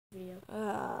video.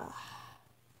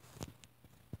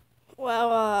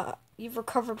 You've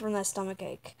recovered from that stomach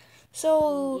ache.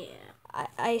 So, Yeah.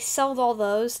 I sold all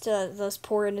those to those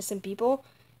poor innocent people,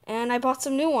 and I bought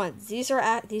some new ones. These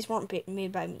weren't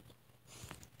made by me.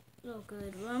 Oh,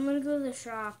 good. Well, I'm gonna go to the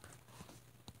shop.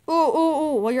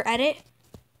 Ooh. While you're at it,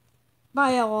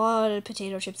 buy a lot of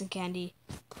potato chips and candy.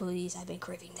 Please, I've been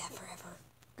craving that forever.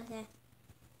 Okay.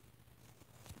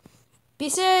 Be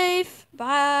safe.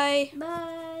 Bye.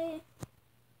 Bye.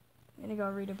 I'm gonna go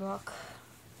read a book.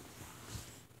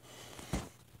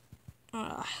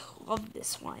 I love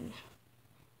this one.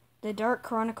 The Dark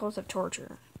Chronicles of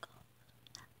Torture.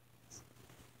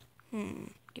 Give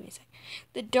me a sec.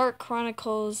 The Dark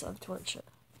Chronicles of Torture.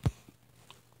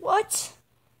 What?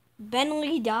 Ben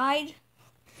Lee died?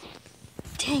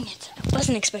 Dang it. I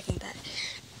wasn't expecting that.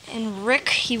 And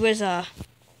Rick was a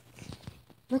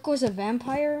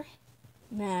vampire?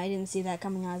 Man, I didn't see that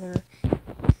coming either.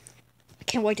 I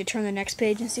can't wait to turn the next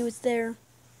page and see what's there.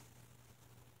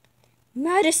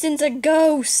 Madison's a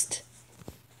ghost!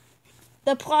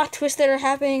 The plot twists that are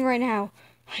happening right now.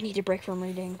 I need a break from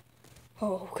reading.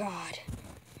 Oh, God.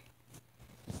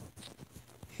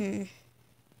 I'm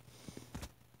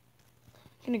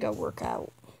gonna go work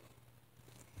out.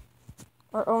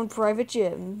 Our own private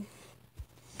gym.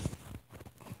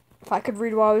 If I could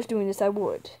read while I was doing this, I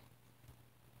would.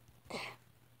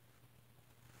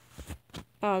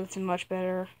 Oh, this is much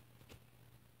better.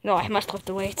 No, I must lift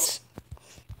the weights.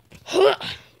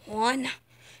 1,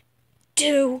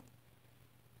 2,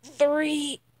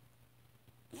 3,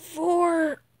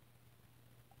 4,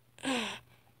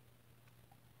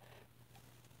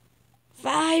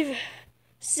 5,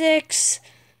 6,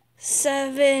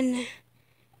 7,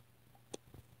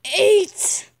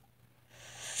 8.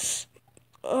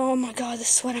 Oh my God, the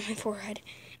sweat on my forehead.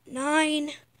 9,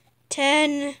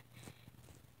 10,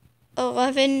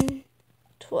 11,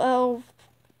 12.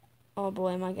 Oh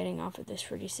boy, am I getting off of this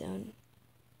pretty soon.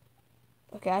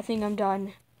 Okay, I think I'm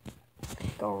done.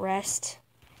 Go rest.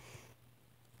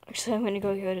 Actually, I'm gonna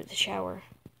go to the shower.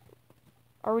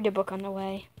 I'll read a book on the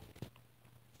way.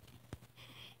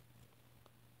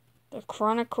 The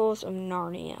Chronicles of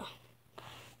Narnia.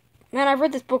 Man, I've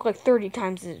read this book like 30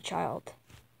 times as a child.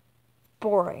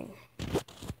 Boring.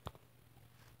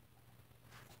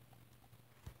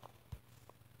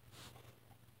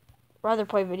 Rather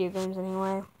play video games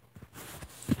anyway.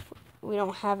 We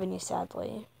don't have any,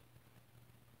 sadly.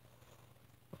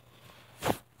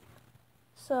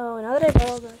 So, now that I got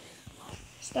all the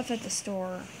stuff at the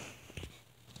store,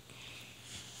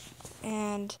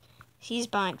 and he's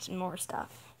buying some more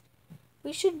stuff,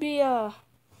 we should be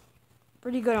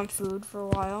pretty good on food for a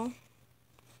while.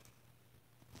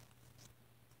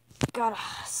 Gotta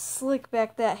slick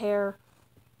back that hair.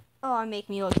 Oh, make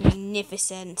me look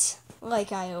magnificent,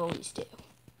 like I always do.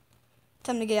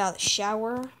 Time to get out of the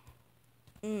shower.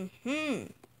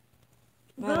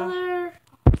 Brother.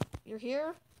 You're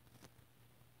here?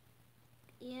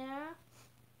 Yeah.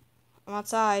 I'm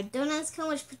outside. Don't ask how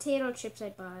much potato chips I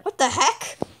bought. What the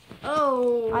heck?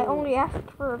 Oh. I only asked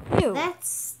for a few. That's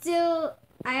still.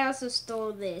 I also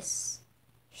stole this.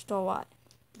 Stole what?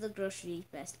 The grocery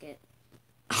basket.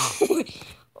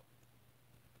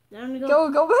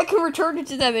 Go back and return it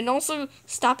to them, and also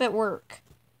stop at work.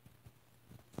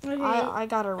 Okay. I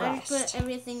gotta I rest. just put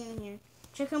everything in here.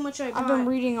 Check how much I bought. I've been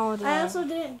reading all day. I also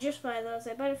didn't just buy those.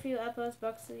 I bought a few apples,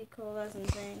 Buxley, colas, and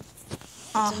things.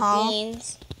 Uh-huh.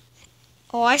 Beans.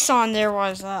 All I saw in there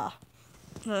was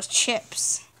those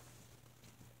chips.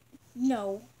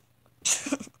 No.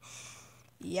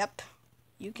 Yep.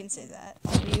 You can say that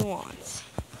all you want.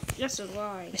 Just a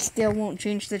lie. It still won't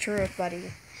change the truth,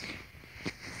 buddy.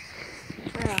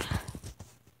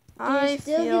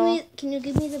 Can you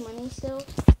give me the money still?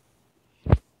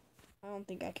 I don't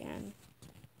think I can.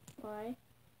 Why?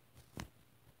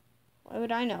 Why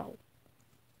would I know?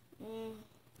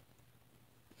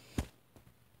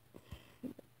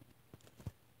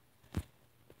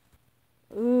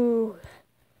 Ooh.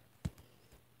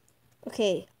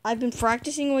 Okay, I've been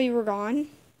practicing while you were gone.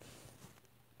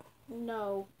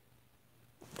 No.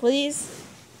 Please?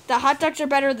 The hot dogs are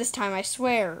better this time, I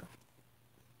swear.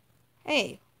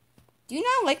 Hey, do you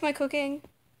not like my cooking?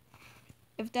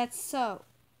 If that's so,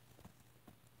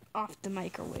 off the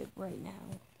microwave right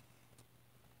now.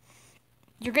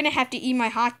 You're gonna have to eat my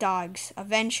hot dogs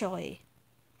eventually.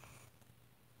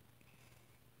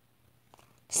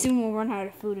 Soon we'll run out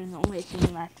of food and the only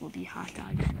thing left will be hot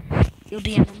dogs. You'll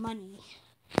be out of money.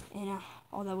 And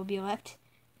all that will be left.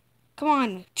 Come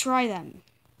on, try them.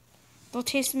 They'll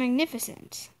taste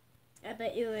magnificent. I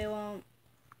bet you they won't.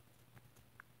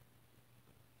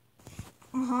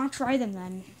 Try them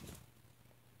then.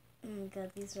 my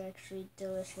god, these are actually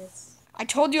delicious. I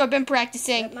told you I've been But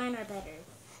practicing. mine are better.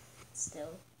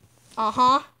 Still.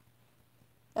 Uh-huh.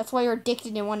 That's why you're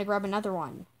addicted and want to grab another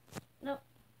one. Nope.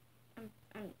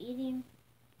 I'm eating.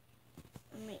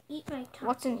 I'm gonna eat my taco.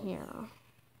 What's in here?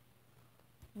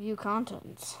 View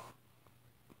contents.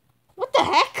 What the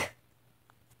heck?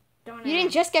 Don't You didn't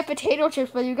ask. just get potato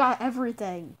chips, but you got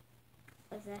everything.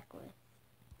 Exactly.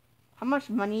 How much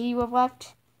money you have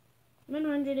left?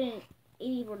 $184.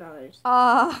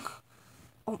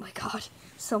 Oh my god.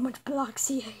 So much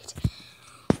Bloxiate.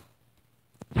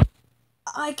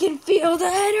 I can feel the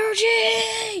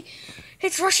energy!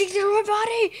 It's rushing through my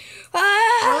body!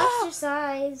 Ah! I'll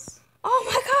exercise. Oh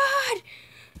my god!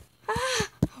 Ah!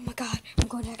 Oh my god. I'm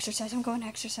going to exercise.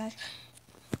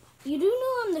 You do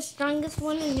know I'm the strongest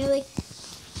one and you're like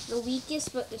the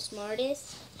weakest but the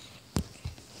smartest.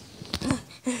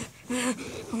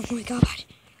 Oh my god.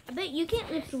 I bet you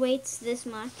can't lift weights this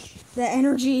much. The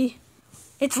energy.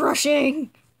 It's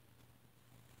rushing.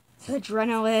 The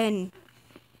adrenaline.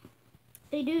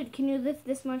 Hey dude, can you lift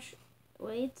this much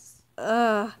weights?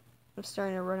 I'm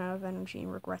starting to run out of energy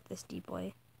and regret this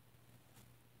deeply.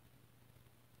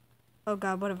 Oh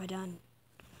god, what have I done?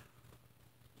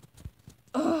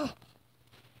 Ugh.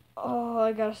 Oh,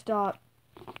 I gotta stop.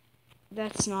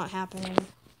 That's not happening.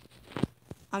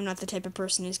 I'm not the type of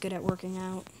person who's good at working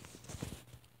out.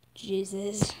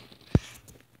 Jesus.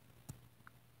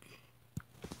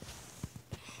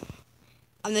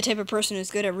 I'm the type of person who's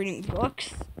good at reading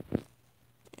books.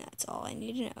 That's all I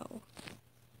need to know.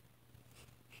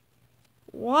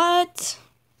 What?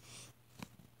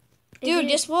 Dude,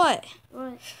 guess what?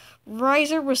 What?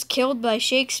 Riser was killed by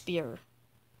Shakespeare.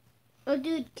 Oh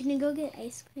dude, can you go get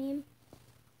ice cream?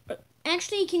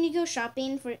 Actually, can you go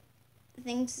shopping for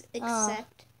things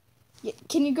except... Yeah,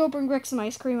 can you go bring Rick some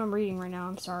ice cream? I'm reading right now.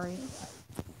 I'm sorry.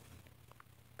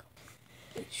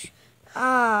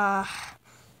 I'm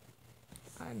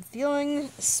feeling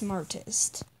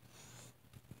smartest.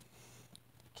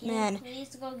 Man.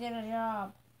 Please go get a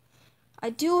job. I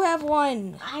do have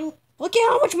one. Look at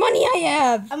how much money I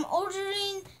have. I'm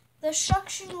ordering the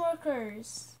construction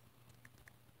workers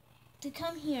to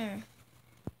come here.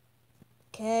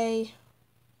 Okay.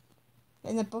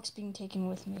 And the book's being taken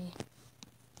with me.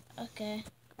 Okay.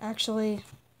 Actually,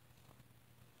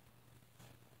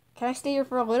 can I stay here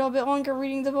for a little bit longer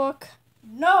reading the book?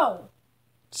 No!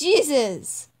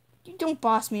 Jesus! You don't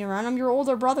boss me around. I'm your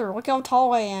older brother. Look how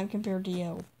tall I am compared to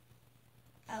you.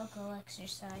 I'll go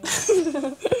exercise.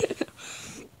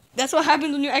 That's what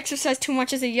happens when you exercise too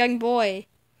much as a young boy.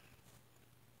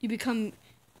 You become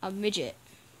a midget.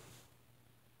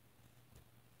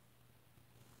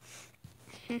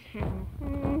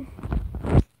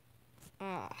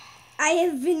 I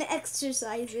have been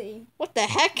exercising. What the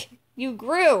heck? You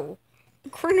grew.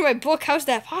 According to my book, how's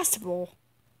that possible?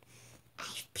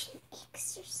 I've been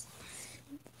exercising.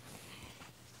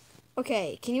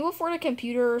 Okay, can you afford a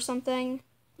computer or something?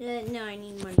 No, I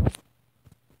need money.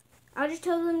 I'll just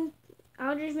tell them.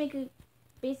 I'll just make a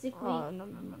basically. No.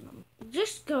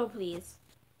 Just go, please.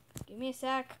 Give me a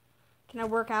sec. Can I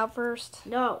work out first?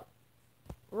 No.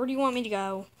 Where do you want me to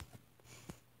go?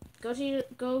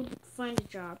 Go find a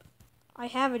job. I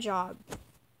have a job.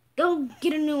 Go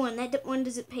get a new one. That one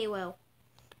doesn't pay well.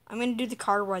 I'm gonna do the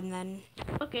car one then.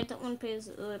 Okay, that one pays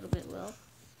a little bit well.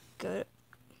 Good.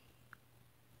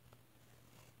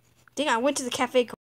 Dang, I went to the cafe.